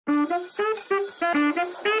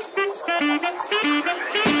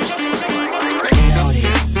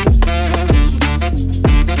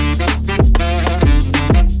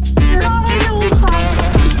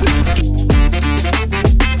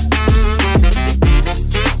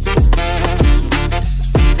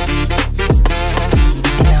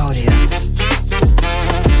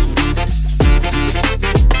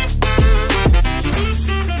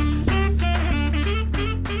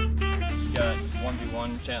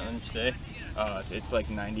Challenge today. It's like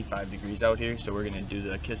 95 degrees out here, so we're gonna do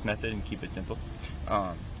the KISS method and keep it simple.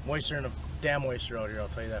 Moisture and a damn moisture out here, I'll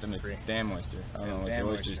tell you that for free. Damn moisture. I don't know what the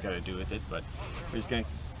moisture's got to do with it, but we're just gonna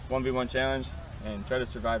 1v1 challenge and try to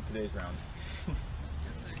survive today's round.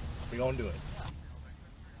 We're gonna do it.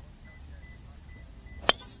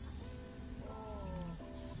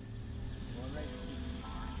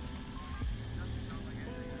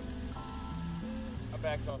 My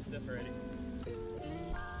back's all stiff already.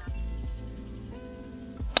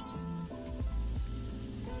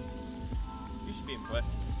 You should be in play.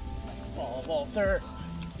 Oh, Walter.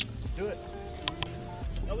 Let's do it.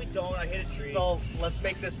 No, we don't. I hit a tree. So let's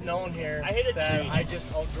make this known here. I hit a tree. I just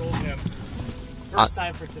outdrove him. First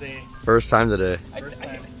time for today. First time today. First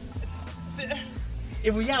time.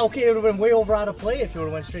 Yeah, okay, it would have been way over out of play if you would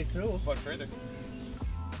have went straight through. But further.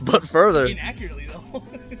 But further. Inaccurately though.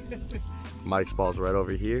 Mike's ball's right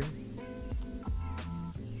over here.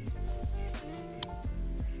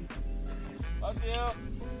 Love you.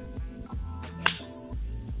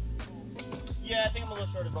 Yeah, I think I'm a little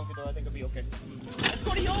short of bunker though. I think I'll be okay. Let's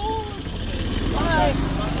go to yours! Alright.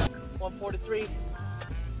 143.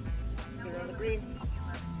 Get around the green.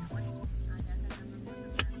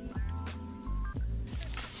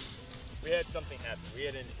 We had something happen. We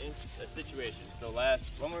had a situation. So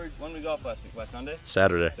when we golfed last week? Last Sunday?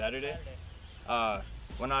 Saturday. Saturday.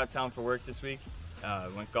 Went out of town for work this week.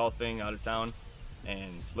 Went golfing out of town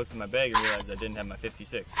and looked in my bag and realized I didn't have my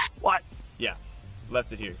 56. What? Yeah,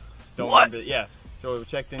 left it here. What? Yeah. So we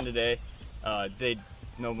checked in today.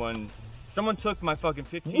 Someone took my fucking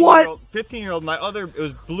 15-year-old. It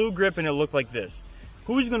was blue grip and it looked like this.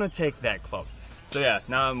 Who's gonna take that club? So yeah,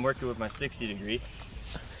 now I'm working with my 60 degree.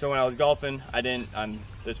 So when I was golfing,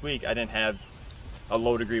 this week I didn't have a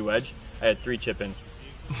low degree wedge. I had 3 chip-ins.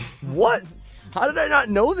 What? How did I not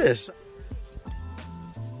know this?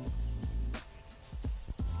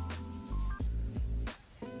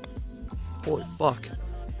 Holy fuck.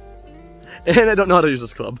 And I don't know how to use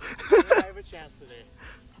this club. I have a chance today.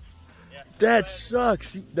 Yeah. That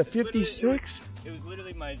sucks. The 56? It was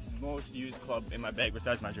literally my most used club in my bag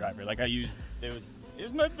besides my driver. Like it was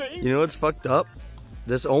my bag. You know what's fucked up?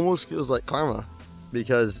 This almost feels like karma.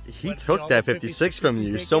 Because he took that 56 from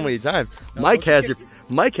you so many times. Mike has your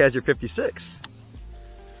 56.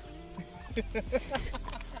 Yeah,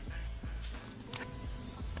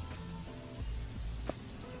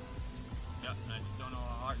 I just don't know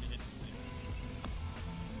how hard to hit this thing.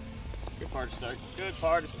 Good par to start. Good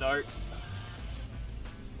par to start.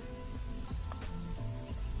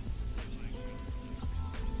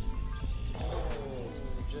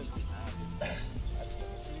 Just behind it. That's good.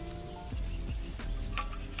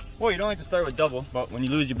 Well, you don't like to start with double, but when you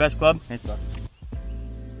lose your best club, it sucks.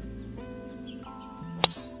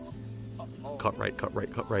 Cut right, cut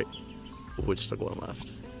right, cut right. Oh, it's still going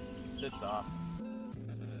left. Sits off.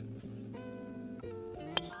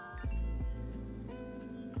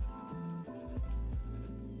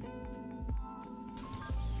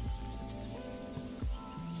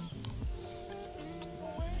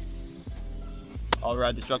 I'll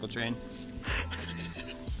ride the struggle train.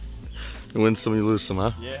 You win some, you lose some,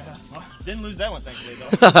 huh? Yeah. Well, didn't lose that one, thankfully, though.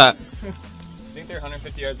 I think they're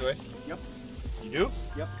 150 yards away. Yep. You do?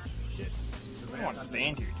 Yep. Shit. I don't want to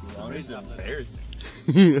stand here too long. This is embarrassing.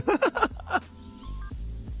 Did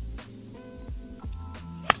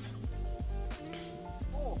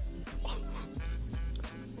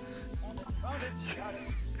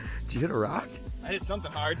you hit a rock? I hit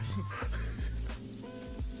something hard.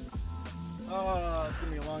 Oh, it's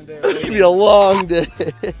gonna be a long day. It's gonna be a long day.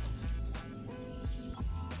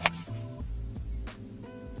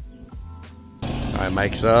 Alright,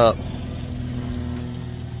 Mike's up.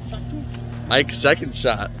 Mike's second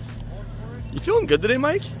shot. You feeling good today,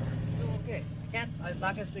 Mike? Okay. I'm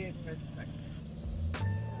not gonna say it right this second.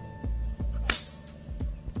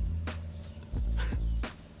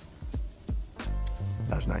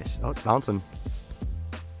 That was nice. Oh, it's bouncing.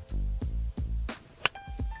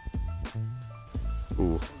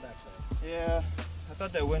 Ooh. Yeah, I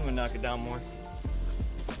thought that wind would knock it down more.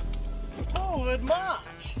 Oh, good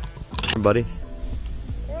match. Hey, buddy.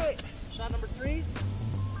 All right, shot number 3.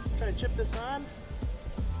 Try to chip this on.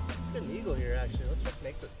 Let's put an eagle here, actually. Let's just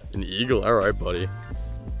make this thing. An eagle? Alright, buddy.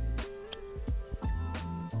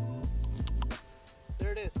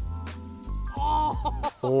 There it is.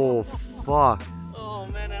 Oh! Oh, fuck. Oh,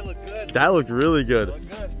 man, that looked good. That looked really good. Looked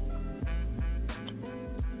good.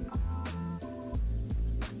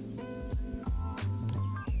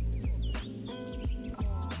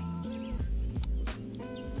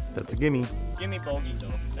 That's a gimme. Gimme bogey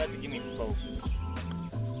though. That's a gimme bogey.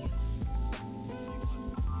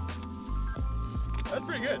 That's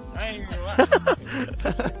pretty good. I ain't even gonna lie.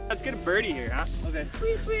 Let's get a birdie here, huh? Okay.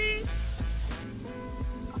 Tweet, tweet.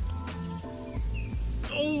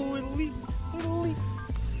 Oh, it'll leap. It'll leap.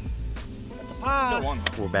 That's a par. Still one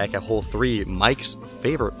though. We're back at hole 3, Mike's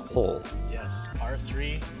favorite hole. Yes, par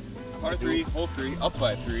 3. Par 3, hole 3, up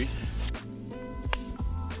by 3.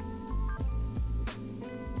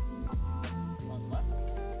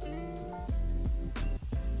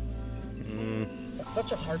 That's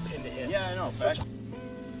such a hard pin to hit. Yeah, I know. Such a...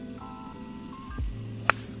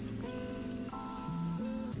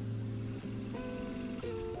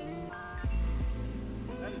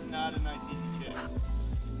 That is not a nice easy chip.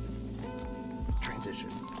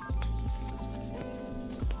 Transition.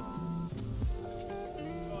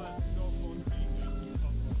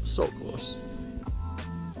 So close.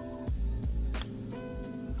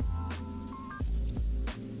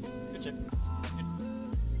 Good chip.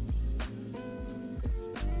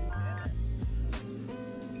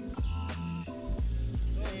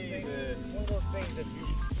 It's one of those things, if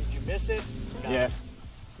you miss it, it's gone. Yeah.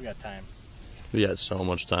 We got time. We got so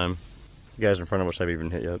much time. You guys in front of us haven't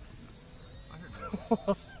even hit yet.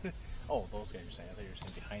 Oh, those guys are saying. I thought you were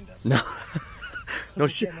saying behind us. No. No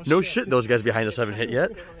shit. No shit. Those guys behind us haven't hit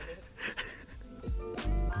yet.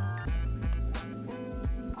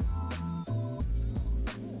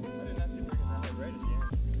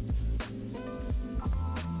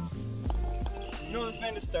 You know, this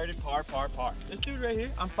man just started par. This dude right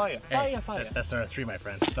here, on fire. Hey, Fire. That's another 3, my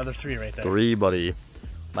friend. Another 3 right there. 3, buddy.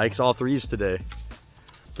 Mike's all 3s today.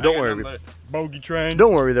 But don't worry. Bogey train.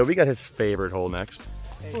 Don't worry though. We got his favorite hole next.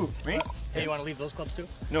 Hey, Ooh, me? Hey, you want to leave those clubs too?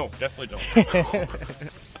 No, definitely don't.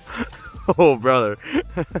 Oh, brother.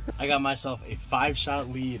 I got myself a 5-shot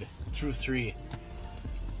lead through 3.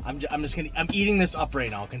 I'm just gonna. I'm eating this up right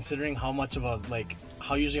now, considering how much of a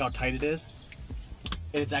how tight it is.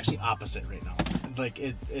 It's actually opposite right now. Like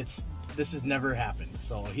it's this has never happened.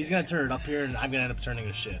 So he's gonna turn it up here, and I'm gonna end up turning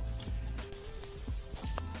to shit.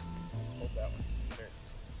 Hold that one. Sure.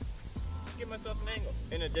 Give myself an angle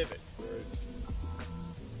in a divot.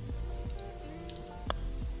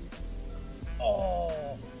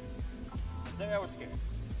 Oh. Say I was scared.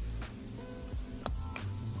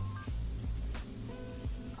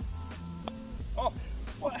 Oh,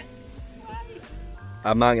 what?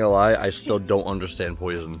 I'm not gonna lie. I still don't understand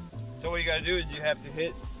poison. So what you gotta do is you have to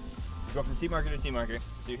hit, you go from T marker to T marker.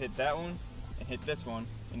 So you hit that one and hit this one,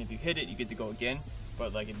 and if you hit it, you get to go again.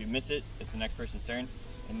 But like if you miss it, it's the next person's turn.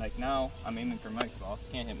 And like now, I'm aiming for Mike's ball.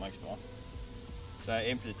 Can't hit Mike's ball. So I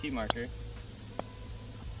aim for the T marker.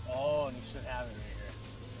 Oh, and you should have it right here.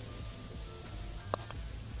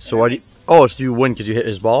 So why do you? Oh, so you win because you hit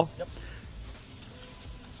his ball? Yep.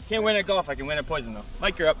 Can't win at golf. I can win at poison though.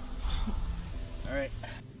 Mike, you're up. All right.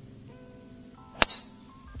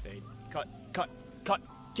 Fade. Cut.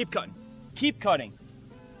 Keep cutting. Keep cutting.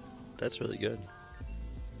 That's really good.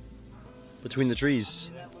 Between the trees. See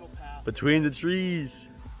that little path? Between the trees.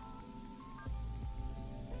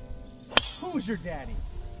 Who's your daddy?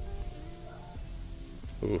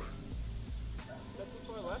 Ooh. Is that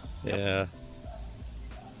too far left? Yeah.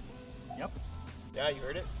 Yep. Yeah, you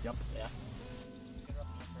heard it? Yep. Yeah.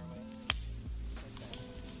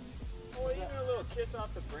 Oh, even a little kiss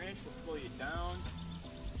off the branch will slow you down.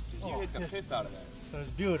 'Cause you hit the piss out of that. That was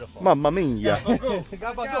beautiful. Mamma mia. Gabago.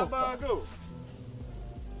 Gabago. Gabago.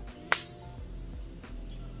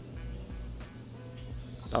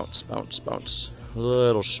 Bounce, bounce, bounce. A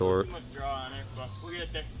little short. Too much draw on it, but we'll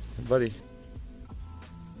get there. Buddy.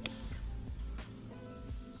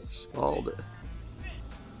 Scald it.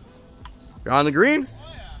 You're on the green?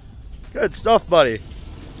 Oh yeah. Good stuff, buddy. You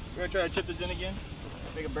wanna try to chip this in again?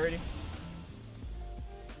 Make a birdie.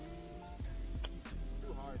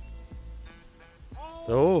 Too hard.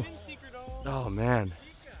 Oh. Pin secret hole. Oh, man.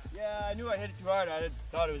 Yeah, I knew I hit it too hard. I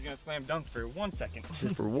thought it was gonna slam dunk for 1 second.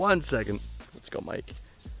 Just for 1 second. Let's go, Mike.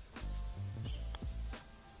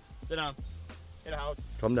 Sit down. Hit a house.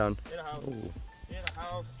 Come down. Hit a house. Ooh. Hit a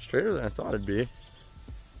house. Straighter than I thought it'd be.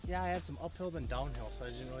 Yeah, I had some uphill and downhill, so I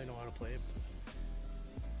didn't really know how to play it.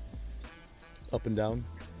 Up and down.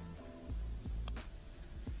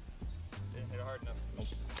 Didn't hit it hard enough. Nope.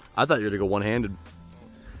 I thought you were going to go one-handed.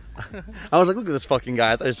 I was like, look at this fucking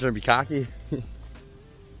guy. I thought he was trying to be cocky.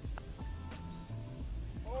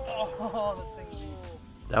 Oh, the thing.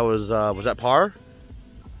 That was that par?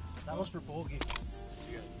 That was for bogey.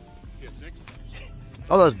 You got 6?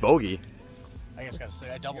 Oh, that was bogey. I just gotta say,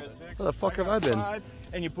 I doubled it. Where the fuck have I been? 5,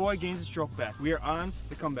 and your boy gains a stroke back. We are on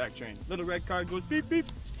the comeback train. Little red card goes beep beep.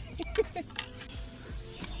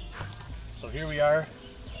 So here we are,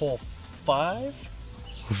 hole 5.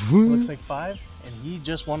 Looks like 5, and he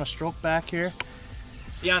just won a stroke back here.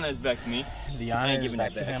 The honor is back to me. The I ain't honor is giving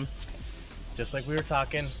back that to back. him. Just like we were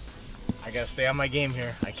talking, I gotta stay on my game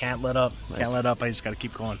here. I can't let up. Can't let up. I just gotta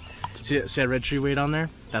keep going. See that red tree way down there?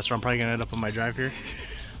 That's where I'm probably gonna end up on my drive here.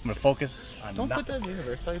 I'm gonna focus on Don't not. put that in the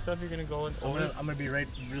universe. Tell yourself you're gonna go in I'm gonna be right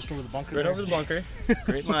just over the bunker. right there. over the bunker.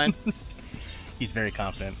 Great line. He's very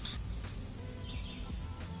confident.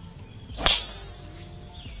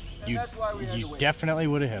 You definitely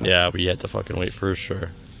would have hit him. Yeah, we had to fucking wait for sure.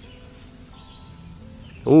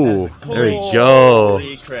 Ooh, there you go.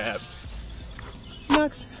 Holy crap.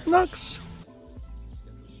 Nux. Nux.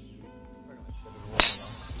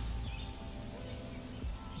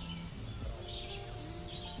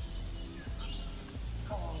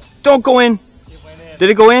 Don't go in. It went in. Did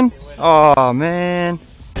it go in? It went in. Oh man.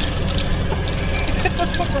 It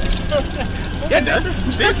doesn't work. Yeah, it does.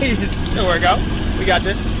 See? It'll work out. We got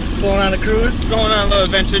this. Going on a cruise. Going on a little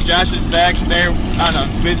adventure. Josh is back there on a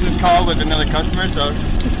business call with another customer, so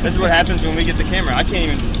this is what happens when we get the camera. I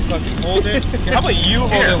can't even fucking hold it. How about you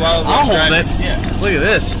hold it while I'll we're hold driving? it. Yeah. Look at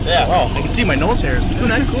this. Yeah. Wow, I can see my nose hairs. Isn't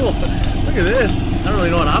that cool? Look at this. I don't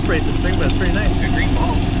really know how to operate this thing, but it's pretty nice. Good green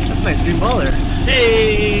ball. That's a nice green ball there.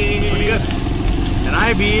 Hey! Pretty good. And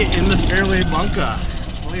I be in the fairway bunker.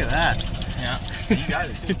 Look at that. Yeah. You got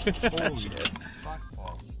it too. Holy Shit. fuck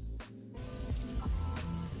balls.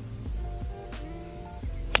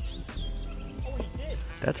 Oh, he did.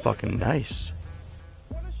 That's fucking nice.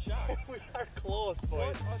 What a shot. We are close,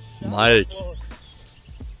 boys. What a shot. Mike. Close.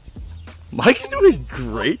 Mike's doing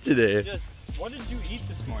great today. Just, what did you eat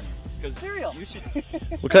this morning? Because Cereal. you should.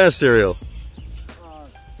 What kind of cereal?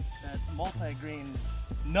 That multi-grain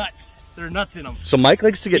nuts. There are nuts in them. So Mike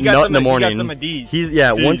likes to get You got nut in some the of- you got morning. some of these. He's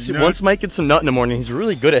yeah. These nuts. Once Mike gets some nut in the morning, he's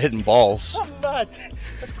really good at hitting balls. I'm nuts.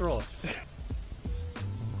 That's gross.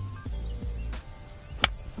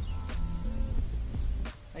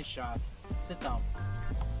 Nice shot. Sit down.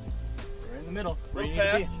 We're in the middle. Where you need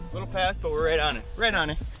to be. Little pass, but we're right on it. Right on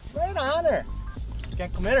it. Right on her.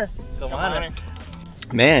 Can't come in her. Come on her.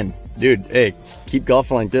 Man, dude, hey, keep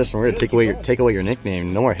golfing like this, and we're gonna take away your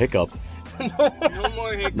nickname. No more hiccup. No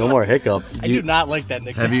more hiccup. No more hiccup. I do not like that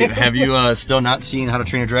nickname. Have you still not seen How to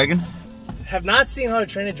Train a Dragon? Have not seen How to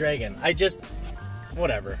Train a Dragon. I just,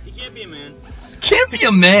 whatever. You can't be a man. Can't be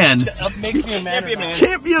a man. That makes me a man. Can't be a man.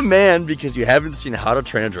 Can't be a man because you haven't seen How to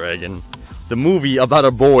Train a Dragon, the movie about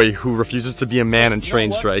a boy who refuses to be a man and You know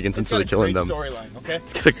trains what? dragons It's instead of got a killing great them. Storyline, okay?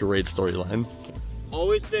 It's got a great storyline.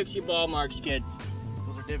 Always fix your ball marks, kids.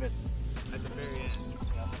 Those are divots. At the very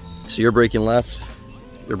end. So you're breaking left,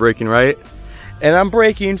 you're breaking right, and I'm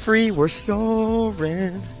breaking free. We're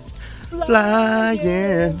soaring,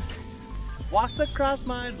 flying. Walked across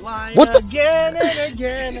my line What the- again and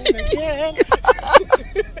again and again.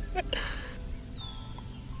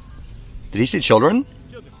 Did he say children?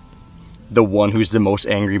 Children. The one who's the most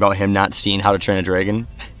angry about him not seeing How to Train a Dragon?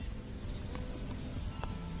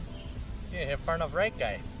 Yeah, hit far enough right,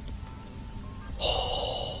 guy.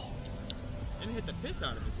 And hit the piss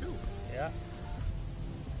out of it, too. Yeah.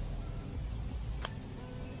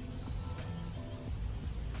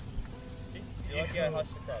 See? You're lucky I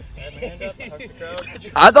hushed the crowd. I had my hand up, I hushed the crowd.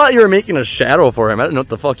 I thought you were making a shadow for him. I didn't know what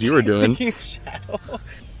the fuck you were doing. Shadow. I'm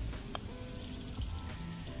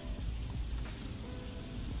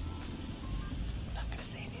not gonna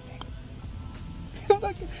say anything.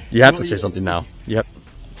 You have to say something now. Yep.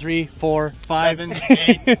 3, 4, 5, 7,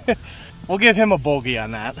 8. We'll give him a bogey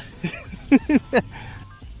on that.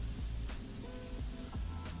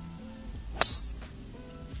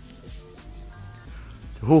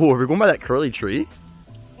 Ooh, are we going by that curly tree?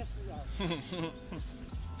 Oh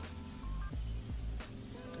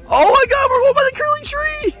my god, we're going by the curly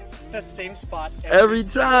tree! That same spot Every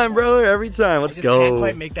time, brother, every time. Let's I just can't go.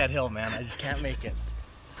 quite make that hill, man. I just can't make it.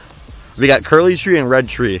 We got curly tree and red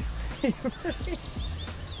tree. I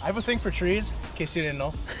have a thing for trees, in case you didn't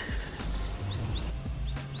know.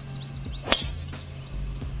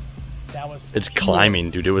 That was It's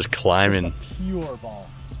climbing, dude. It was climbing. pure ball.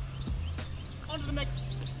 On to the next.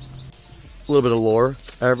 A little bit of lore.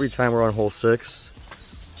 Every time we're on hole 6,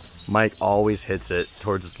 Mike always hits it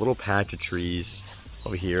towards this little patch of trees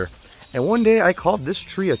over here. And one day I called this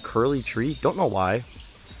tree a curly tree. Don't know why.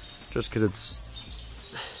 just because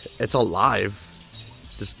it's alive.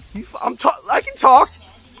 Just I can talk.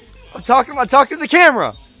 I'm talking to the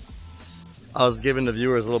camera. I was giving the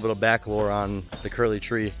viewers a little bit of back lore on the curly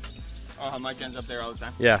tree. Oh, how Mike ends up there all the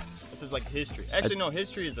time? Yeah. This is like history. Actually, no,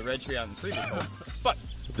 history is the red tree on the previous hole. But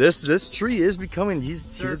this tree is becoming.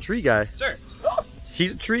 He's a tree guy. Sir.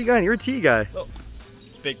 He's a tree guy and you're a tea guy. Oh,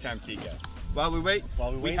 big time tea guy. While we wait,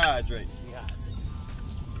 we hydrate.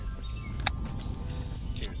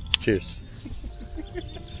 Cheers. Cheers.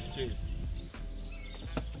 Cheers.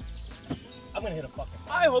 I'm gonna hit a fucking.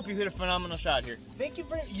 I hope you hit a phenomenal shot here. Thank you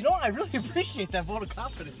for. You know, I really appreciate that vote of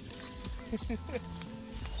confidence.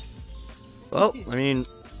 Well, I mean,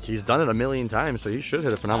 he's done it a million times, so he should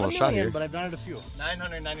hit a phenomenal shot here. But I've done it a few.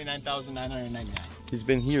 999,999. He's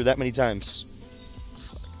been here that many times.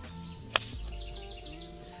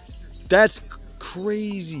 That's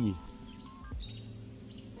crazy.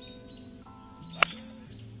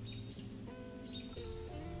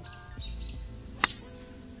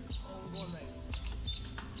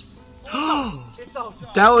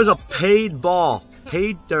 That was a paid ball.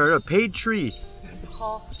 Paid tree.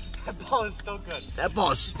 That ball is still good. That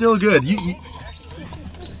ball is still good. You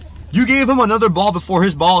gave him another ball before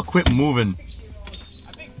his ball quit moving.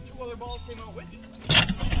 I think 2 other balls came out with it.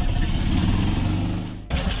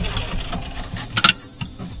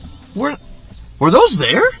 Were those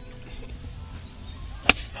there?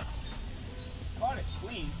 Caught it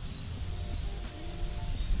clean.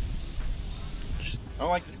 I don't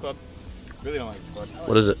like this club. Really don't like this club.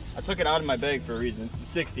 What is it? I took it out of my bag for a reason. It's the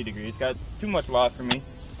 60 degree. It's got too much loft for me.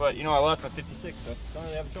 But you know, I lost my 56, so don't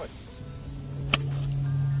really have a choice.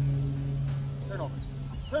 Turn over.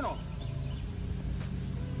 Turn over.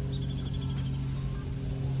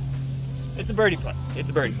 It's a birdie putt. It's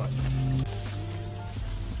a birdie putt.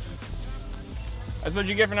 That's what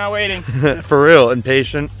you get for not waiting. For real,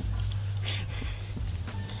 impatient.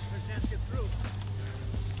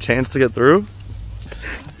 Chance to get through?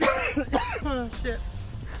 Oh shit.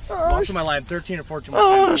 Walk to my line 13 or 14 more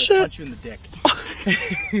Oh, times. shit. I'll punch you in the dick.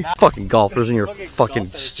 Fucking golfers and your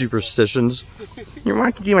fucking superstitions. You're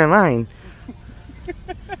walking to my line.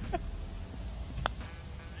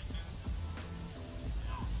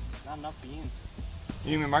 Not enough beans.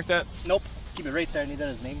 You even mark that? Nope. Keep it right there. I need that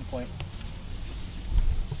as an aiming point.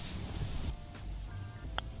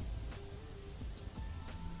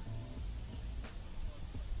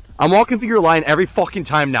 I'm walking through your line every fucking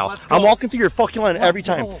time now. Let's go. I'm walking through your fucking line every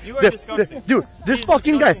time. You are disgusting. Dude, this He's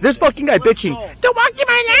fucking guy disgusting. bitching. go. Don't walk to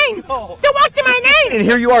my line. No. Don't walk to my line. And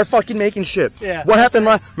here you are fucking making shit. Yeah. What happened?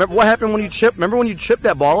 Remember what happened when you chipped? Remember when you chipped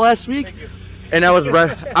that ball last week? Thank you. And I was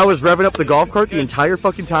revving up the golf cart the entire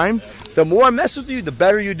fucking time. The more I mess with you, the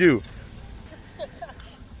better you do.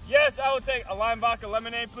 Yes, I will take a lime vodka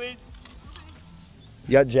lemonade, please.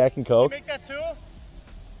 You got Jack and Can you Coke. make that 2?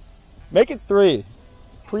 Make it 3,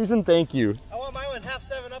 please and thank you. I want mine with half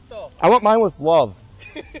 7 up though. I want mine with love.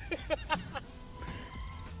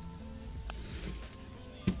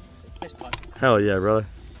 Nice putt. Hell yeah, brother.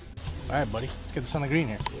 All right, buddy. Let's get this on the green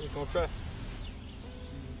here. Go try.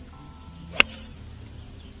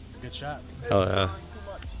 It's a good shot. Hell yeah.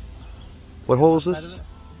 What hole is this?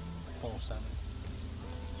 Hole 7.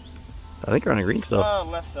 I think you're on a green still.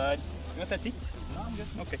 Left side. You want that tea? No, I'm good.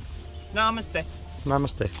 Okay. Namaste.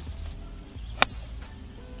 Namaste.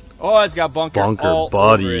 Oh, it's got bunker. Bunker all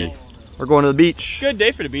buddy. over it. We're going to the beach. Good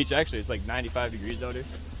day for the beach, actually. It's like 95 degrees out here.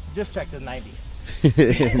 Just checked at 90.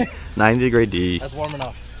 90-degree D. That's warm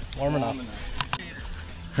enough. Warm enough.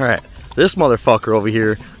 Alright, this motherfucker over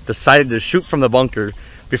here decided to shoot from the bunker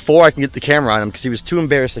before I can get the camera on him because he was too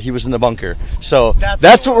embarrassed that he was in the bunker. So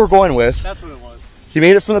that's what we're going with. That's what it was. He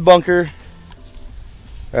made it from the bunker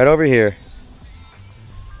right over here.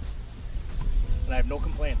 And I have no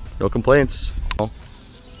complaints. No complaints.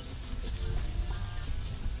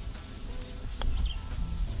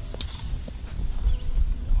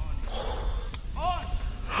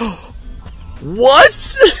 What?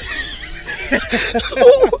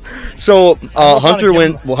 So Hunter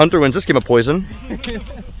wins this game of poison.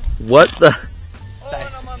 What the? Oh,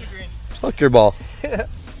 and I'm on the green. Fuck your ball.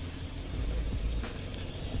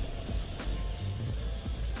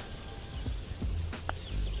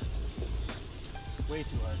 Way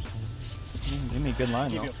too hard. Give me a good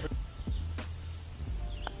line, Give though. you a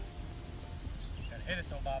Gotta hit it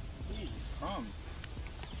though, Bob. Jeez, crumbs.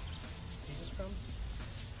 Jesus crumbs.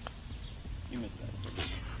 You missed that.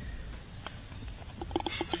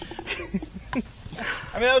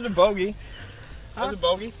 I mean, that was a bogey. That was a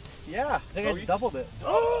bogey. Yeah, I think I just doubled it.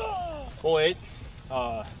 Hole 8.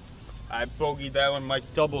 I bogeyed that one. Mike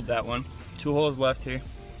doubled that one. 2 holes left here.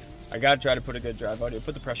 I gotta try to put a good drive out here.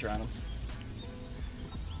 Put the pressure on him.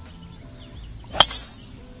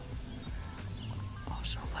 Oh,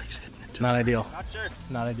 so Mike's hitting it. Not ideal. Not sure.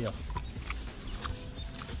 Not ideal.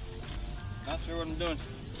 Not sure what I'm doing.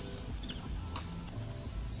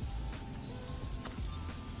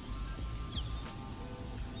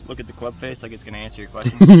 Look at the club face like it's gonna answer your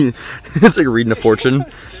question. It's like reading a fortune.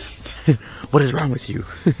 What is wrong with you?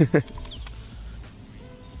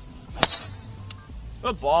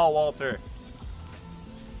 Good ball, Walter.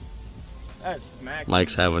 That's smack.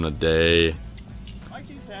 Mike's having a day. Mike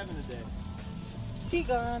is having a day.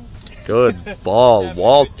 T-Gun. Good ball,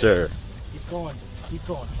 Walter. Keep going. Keep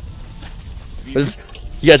going. You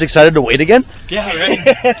guys excited to wait again? Yeah, right?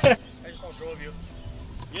 I just outdrove you.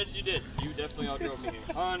 Yes, you did. You definitely outdrove me here.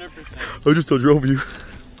 100%. I just outdrove you.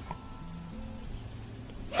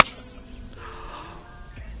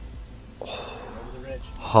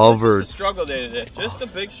 Hovered. Just a struggle day today. Just a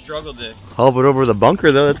big struggle day. Hovered over the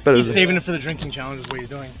bunker though. That's better. He's saving it for the drinking challenge is what he's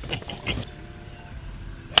doing.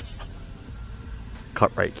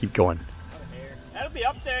 Cut right. Keep going. That'll be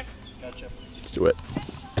up there. Gotcha. Let's do it.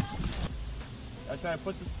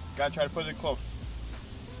 Gotta try to put it close.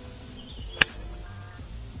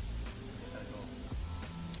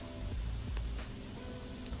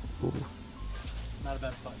 Ooh. Not a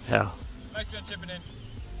bad putt. Yeah. Mike's gonna chip it in.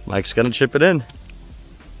 Mike's gonna chip it in.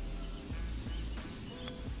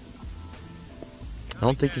 I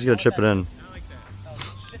don't think he's gonna chip it in. I like that.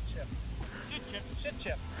 Shit chip. Shit chip. Shit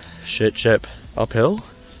chip. Shit chip. Uphill?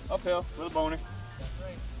 Uphill with a boner. That's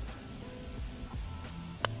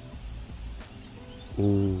right.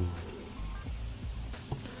 Ooh.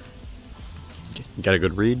 You got a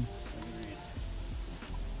good read?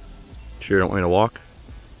 Sure you don't want me to walk?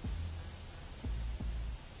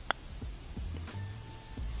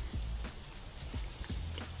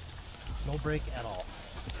 No break at all.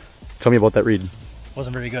 Tell me about that read.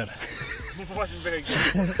 Wasn't very good. It wasn't very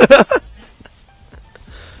good.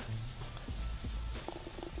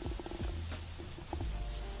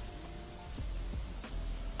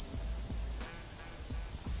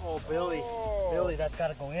 Oh, Billy. Oh. Billy, that's got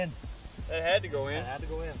to go in. That had to go in. That had to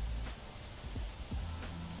go in.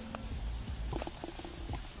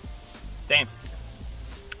 Damn.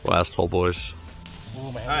 Last hole, boys.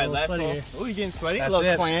 Ooh, man. All right, last hole. Ooh, you getting sweaty? That's a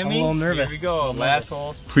little it. clammy. I'm a little nervous. Here we go. A little Last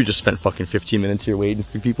nervous. hole. We just spent fucking 15 minutes here waiting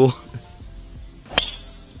for people.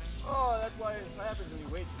 Oh, that's why it happens when you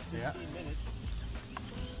wait 15 minutes.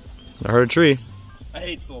 I heard a tree. I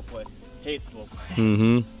hate slow play. Hate slow play.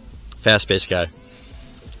 Mm-hmm. Fast-paced guy.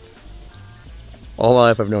 All my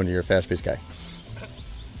life I've known you're a fast-paced guy.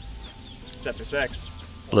 Except for sex.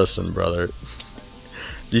 Listen, brother.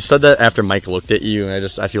 You said that after Mike looked at you,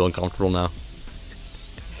 and I feel uncomfortable now.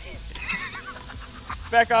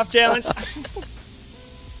 Back off challenge.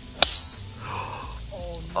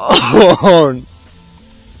 Oh,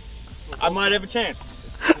 I might have a chance.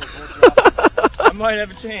 I might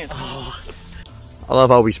have a chance. I love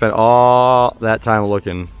how we spent all that time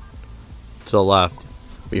looking to the left.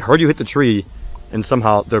 We heard you hit the tree, and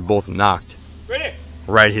somehow they're both knocked. Ready?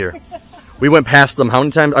 Right here. We went past them how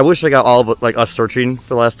many times? I wish I got all of it, like us searching for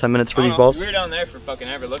the last 10 minutes for these balls. We were down there for fucking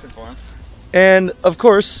ever looking for them. And of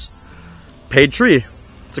course, paid tree.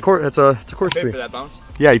 It's a course Paid tree. for that bounce.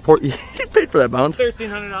 Yeah, he paid for that bounce.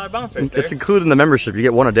 $1,300 bounce right there. It's included in the membership. You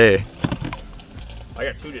get one a day. I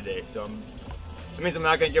got 2 today, so that means I'm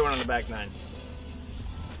not gonna get one on the back 9.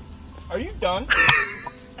 Are you done?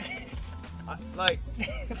 I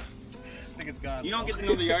think it's gone. You don't get to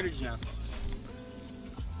know the yardage now.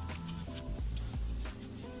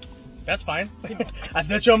 That's fine. I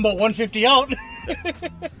bet you I'm about 150 out.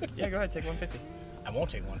 Yeah, go ahead, take 150. I won't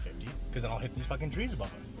take 150 because then I'll hit these fucking trees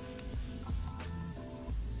above us.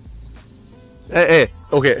 Hey,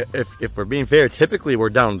 okay. If we're being fair, typically we're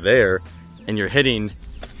down there, and you're hitting.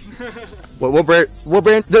 What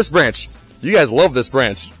branch? This branch. You guys love this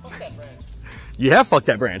branch. Fuck that branch. You have fucked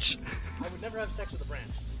that branch. I would never have sex with a branch.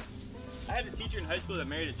 I had a teacher in high school that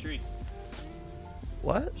married a tree.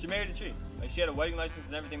 What? She married a tree. Like she had a wedding license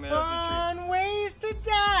and everything made up to Fun ways to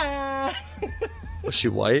die. Was she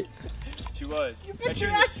white? the tree. She was. You And bet she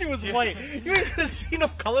your was- ass she was she- white. You ain't gonna see no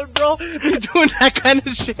color, bro. You're doing that kind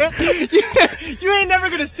of shit. You ain't never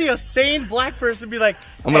gonna see a sane black person be like,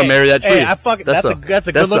 I'm gonna hey, marry that tree. Hey, that's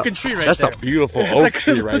a good looking tree right that's there. a beautiful That's oak a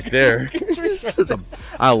tree good right looking there.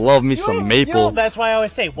 I love me some maple. that's why I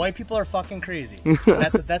always say white people are fucking crazy.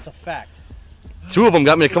 That's a fact. 2 of them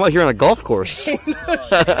got me to come out here on a golf course. Anyway.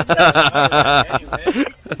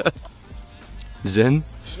 Zen.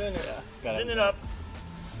 Zen it up.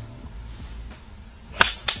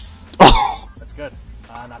 Oh. That's good.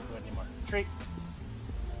 Not good anymore. Tree.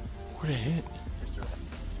 Where'd it hit?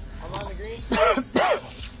 I'm on the green.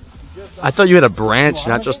 I thought you had a branch,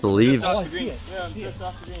 not just the leaves. Just off the green. Yeah, I'm just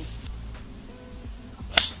off the green.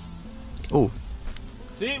 Oh.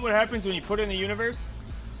 See what happens when you put it in the universe?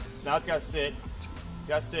 Now it's gotta sit. It's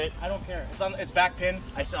gotta sit. I don't care. It's on. It's back pin.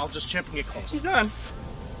 I'll just chip and get close. He's on.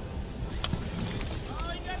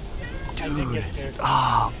 I did get scared.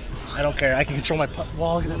 Ah, I don't care. I can control my putt.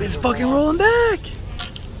 Well, look at that. it's fucking rolling back.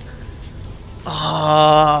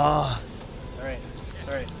 Ah. It's alright. It's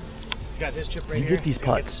alright. He's got his chip right You here. get these He's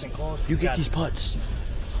gonna putts. this thing close. You He's get got these putts.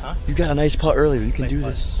 Huh? You got a nice putt earlier. You can nice do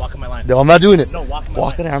putt. this. Walk in my line. No, I'm not doing it. No, walk in my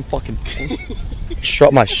Walking line. there, I'm fucking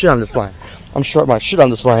short my shit on this line. I'm short my shit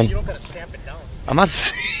on this You line. don't gotta stamp it down. I'm not.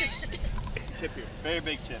 Chip here. Very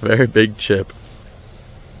big chip. Very big chip.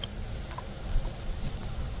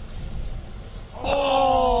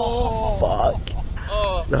 Oh! Fuck.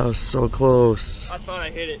 Oh! That was so close. I thought I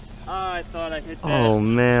hit it. I thought I hit that. Oh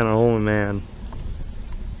man, oh man.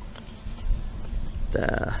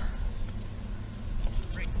 Duh.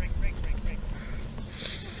 Break.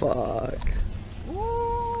 Fuck.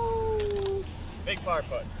 Woo! Big par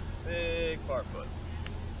putt. Big par putt.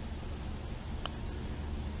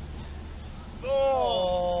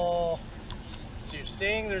 Oh! So you're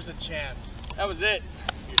saying there's a chance. That was it.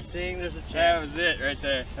 You're saying there's a chance. That was it right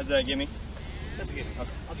there. How's that, gimme? That's a gimme. Okay.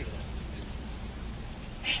 I'll give it that.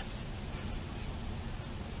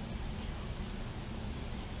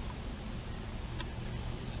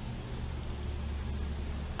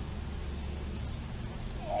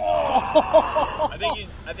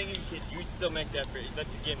 I think you'd still make that pretty.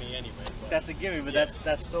 That's a gimme anyway. But That's a gimme, but Yeah.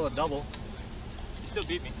 that's still a double. you still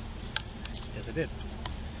beat me. Yes, I did.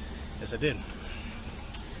 Yes, I did.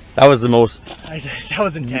 That was the most. That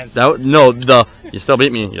was intense. You still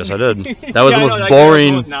beat me. Yes, I did. That was Yeah, the I know, most like,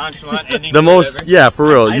 boring. nonchalant ending The or most, whatever. yeah, for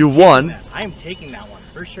real. I'm You taking won. that. I am taking that one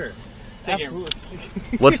for sure. Take it.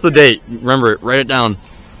 Absolutely. What's the date? Remember it. Write it down.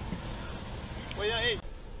 Well, yeah, hey.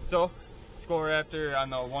 So, score after on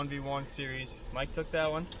the 1v1 series. Mike took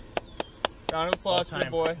that one. Round of applause for the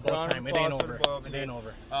boy. Both Round of time. It ain't applause for over. the boy over It here. ain't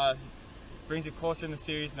over. Brings it closer in the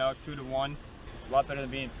series. Now it's 2-1. A lot better than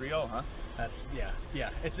being 3-0, huh? That's yeah.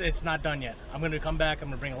 It's not done yet. I'm gonna come back. I'm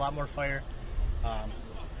gonna bring a lot more fire.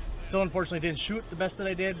 Still, unfortunately, didn't shoot the best that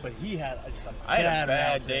I did, but he had I had a bad bad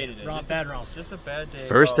round day today. Bad round. Just a bad day.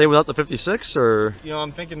 First day without the 56, or You know,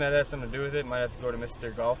 I'm thinking that has something to do with it. Might have to go to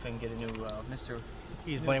Mr. Golf and get a new Mr.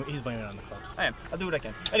 He's blaming it on the clubs. I am. I'll do what I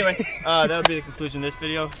can. Anyway, that'll be the conclusion of this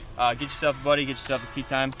video. Get yourself a buddy, get yourself a tea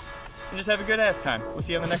time, and just have a good ass time. We'll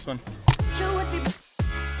see you on the next one.